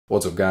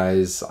What's up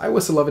guys?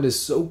 iOS 11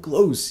 is so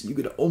close, you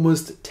could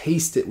almost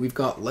taste it. We've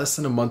got less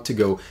than a month to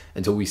go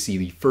until we see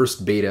the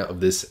first beta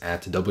of this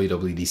at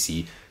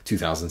WWDC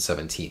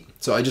 2017.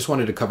 So I just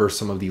wanted to cover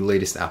some of the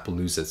latest Apple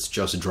news that's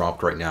just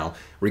dropped right now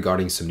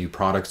regarding some new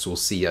products we'll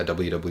see at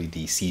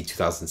WWDC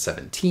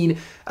 2017,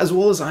 as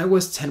well as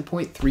iOS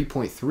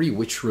 10.3.3,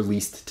 which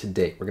released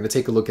today. We're going to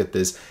take a look at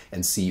this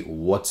and see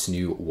what's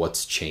new,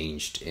 what's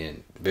changed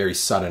in very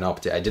sudden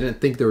update. I didn't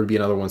think there would be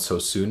another one so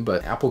soon,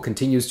 but Apple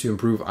continues to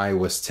improve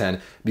iOS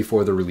 10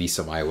 before the release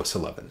of iOS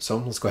 11. So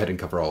let's go ahead and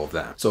cover all of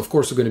that. So of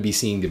course, we're going to be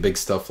seeing the big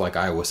stuff like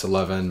iOS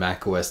 11,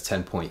 macOS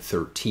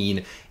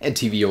 10.13, and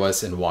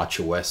tvOS and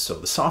watchOS. So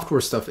the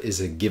software stuff is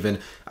a given.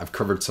 I've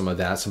covered some of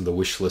that, some of the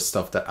wish list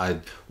stuff that I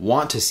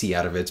want to see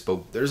out of it,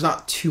 but there's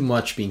not too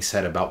much being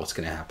said about what's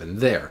going to happen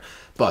there.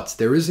 But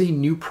there is a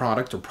new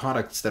product or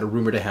products that are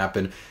rumored to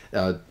happen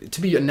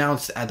to be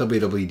announced at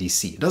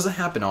WWDC. It doesn't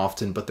happen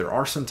often, but there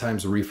are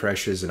sometimes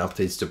refreshes and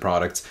updates to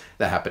products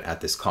that happen at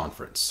this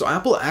conference. So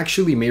Apple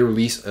actually may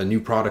release a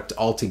new product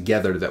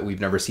altogether that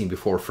we've never seen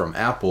before from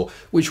Apple,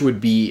 which would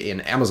be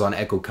an Amazon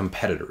Echo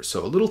competitor.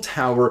 So a little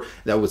tower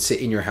that would sit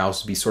in your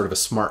house, be sort of a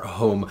smart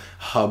home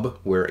hub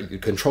where you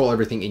could control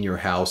everything in your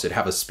house. It'd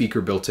have a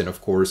speaker built in,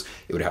 of course.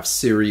 It would have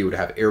Siri, it would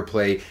have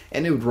AirPlay,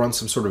 and it would run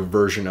some sort of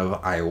version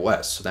of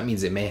iOS. So that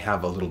means it may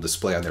have a little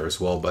display on there as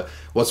well, but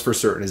what's for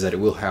certain is that it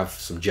will have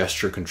some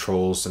gesture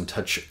controls, some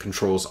touch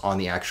controls on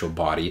the actual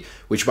body,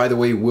 which by the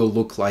way will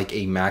look like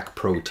a Mac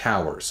Pro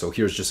tower. So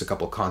here's just a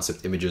couple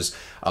concept images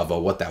of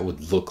what that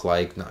would look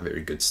like. Not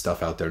very good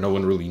stuff out there. No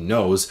one really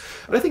knows,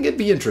 but I think it'd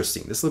be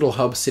interesting. This little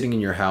hub sitting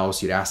in your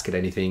house, you'd ask it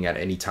anything at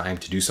any time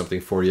to do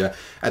something for you.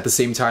 At the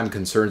same time,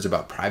 concerns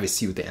about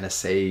privacy with the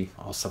NSA,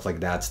 all stuff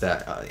like that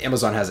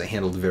Amazon hasn't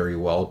handled very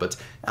well, but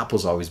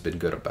Apple's always been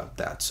good about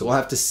that. So we'll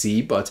have to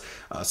see, but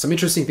some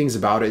interesting things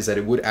about it is that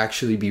it would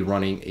actually be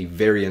running a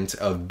variant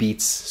of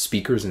Beats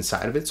speakers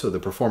inside of it, so the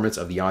performance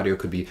of the audio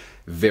could be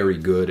very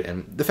good,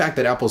 and the fact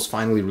that Apple's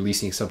finally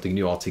releasing something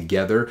new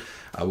altogether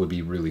would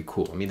be really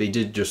cool. I mean, they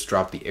did just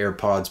drop the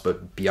AirPods,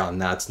 but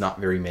beyond that, it's not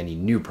very many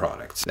new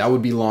products. That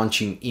would be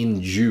launching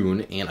in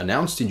June and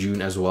announced in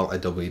June as well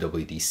at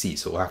WWDC,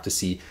 so we'll have to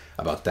see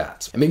about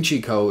that. And Ming Chi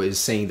Kuo is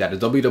saying that at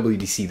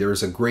WWDC there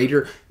is a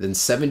greater than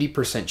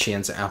 70%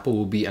 chance Apple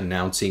will be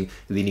announcing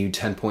the new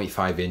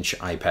 10.5-inch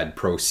iPad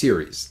Pro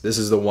series. This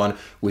is the one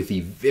with the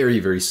very,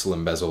 very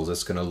slim bezels.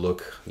 It's going to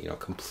look,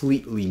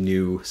 completely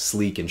new,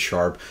 sleek and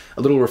sharp.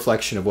 A little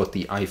reflection of what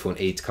the iPhone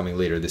 8 coming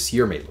later this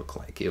year may look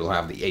like. It'll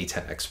have the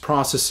A10X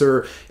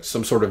processor,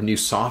 some sort of new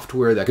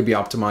software that could be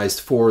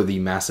optimized for the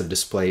massive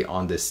display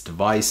on this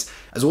device,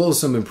 as well as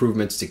some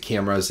improvements to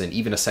cameras and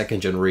even a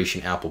second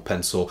generation Apple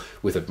Pencil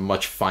with a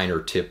much finer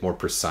tip, more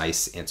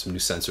precise, and some new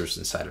sensors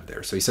inside of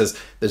there. So he says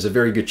there's a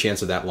very good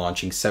chance of that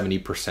launching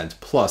 70%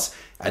 plus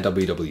at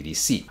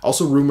WWDC.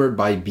 Also rumored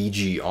by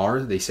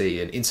BGR, they say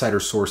an insider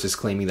source is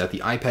claiming that the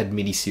iPad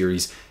mini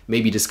series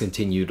may be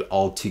discontinued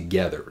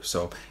altogether.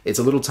 So it's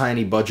a little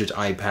tiny budget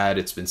iPad.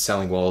 It's been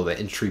selling well, the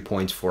entry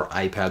point for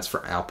iPads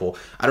for Apple.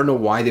 I don't know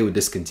why they would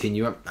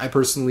discontinue it. I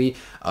personally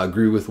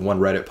agree with one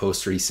Reddit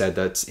poster. He said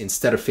that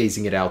instead of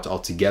phasing it out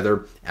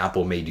altogether,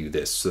 Apple may do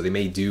this. So they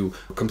may do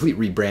a complete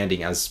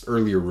rebranding as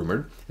earlier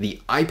rumored.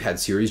 The iPad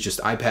series, just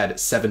iPad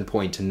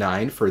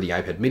 7.9 for the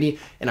iPad mini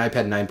and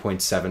iPad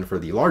 9.7 for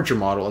the larger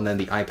model, and then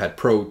the iPad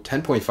Pro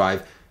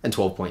 10.5 and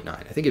 12.9.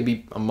 I think it'd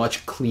be a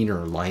much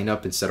cleaner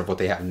lineup instead of what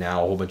they have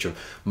now, a whole bunch of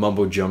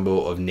mumbo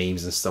jumbo of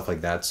names and stuff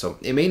like that. So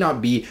it may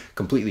not be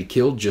completely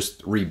killed,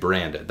 just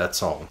rebranded,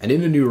 that's all. And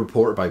in a new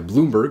report by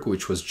Bloomberg,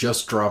 which was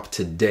just dropped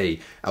today,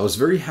 I was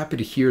very happy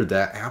to hear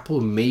that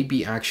Apple may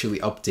be actually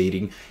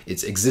updating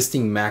its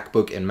existing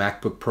MacBook and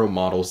MacBook Pro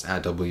models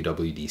at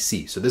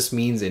WWDC. So this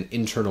means an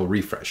internal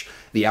refresh.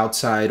 The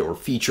outside or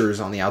features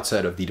on the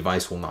outside of the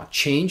device will not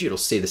change. It'll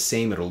stay the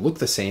same, it'll look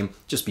the same,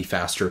 just be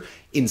faster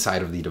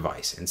inside of the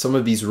device. And some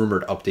of these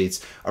rumored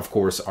updates, of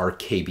course, are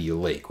KB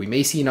Lake. We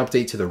may see an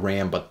update to the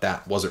RAM, but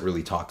that wasn't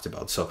really talked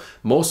about. So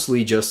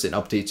mostly just an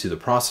update to the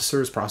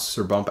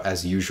processor bump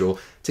as usual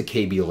to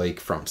KB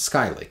Lake from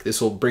Skylake. This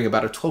will bring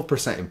about a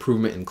 12%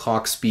 improvement in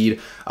clock speed.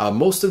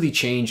 Most of the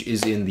change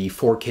is in the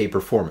 4K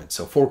performance.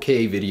 So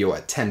 4K video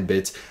at 10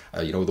 bits,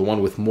 the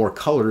one with more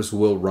colors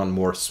will run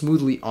more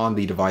smoothly on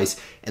the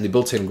device, and the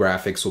built-in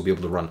graphics will be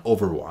able to run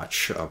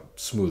Overwatch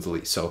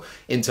smoothly. So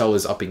Intel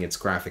is upping its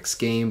graphics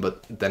game,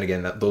 but then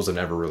again, those have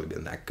never really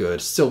been that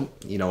good. Still,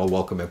 a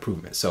welcome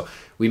improvement. So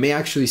we may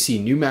actually see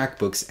new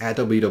MacBooks at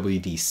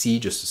WWDC,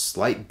 just a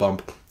slight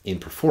bump in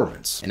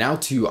performance. And now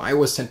to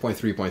iOS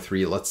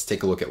 10.3.3, let's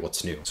take a look at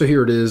what's new. So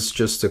here it is,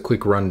 just a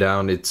quick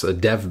rundown. It's a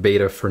dev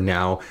beta for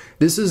now.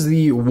 This is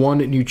the one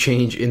new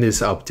change in this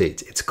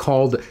update. It's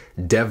called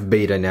dev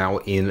beta now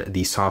in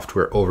the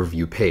software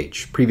overview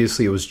page.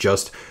 Previously, it was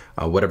just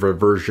whatever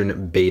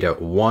version beta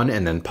 1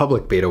 and then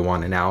public beta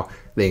 1, and now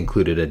they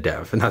included a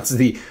dev. And that's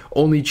the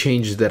only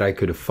change that I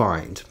could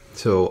find.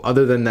 So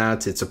other than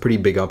that, it's a pretty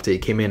big update. It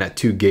came in at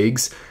 2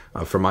 gigs.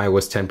 From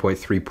iOS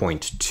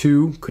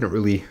 10.3.2, couldn't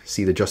really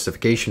see the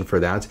justification for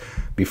that.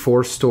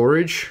 Before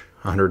storage,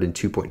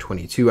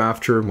 102.22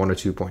 after,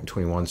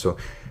 102.21. So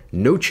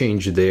no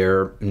change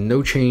there,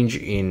 no change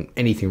in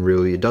anything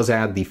really. It does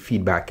add the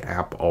feedback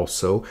app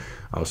also.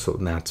 So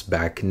that's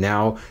back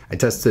now. I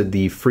tested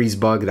the freeze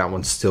bug, that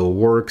one still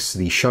works.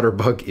 The shutter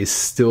bug is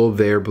still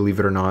there, believe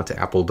it or not.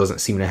 Apple doesn't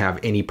seem to have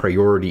any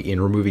priority in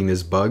removing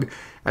this bug,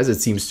 as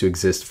it seems to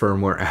exist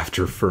firmware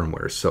after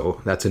firmware. So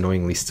that's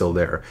annoyingly still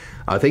there.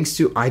 Thanks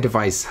to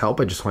iDevice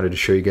Help, I just wanted to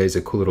show you guys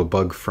a cool little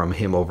bug from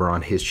him over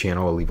on his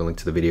channel. I'll leave a link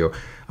to the video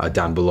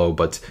down below,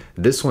 but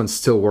this one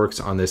still works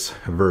on this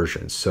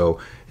version. So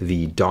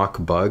the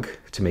dock bug,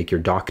 to make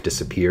your dock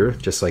disappear,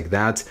 just like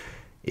that,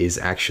 is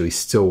actually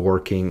still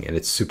working, and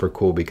it's super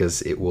cool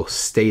because it will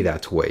stay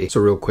that way.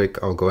 So real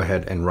quick, I'll go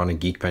ahead and run a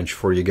Geekbench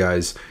for you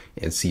guys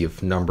and see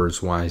if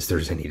numbers wise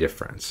there's any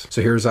difference. So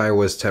here's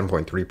iOS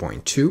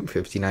 10.3.2,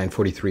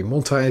 5943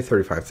 multi,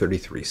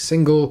 3533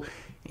 single,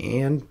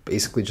 and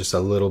basically just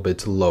a little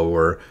bit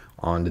lower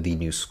on the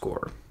new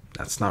score.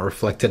 That's not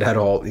reflected at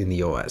all in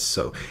the OS.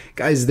 So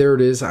guys, there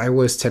it is,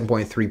 iOS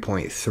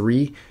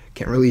 10.3.3.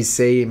 Can't really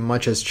say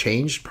much has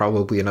changed,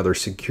 probably another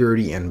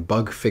security and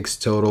bug fix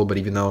total, but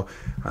even though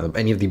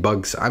any of the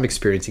bugs I'm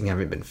experiencing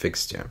haven't been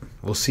fixed yet.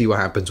 We'll see what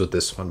happens with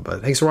this one,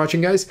 but thanks for watching,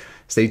 guys.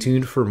 Stay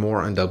tuned for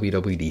more on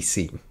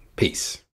WWDC. Peace.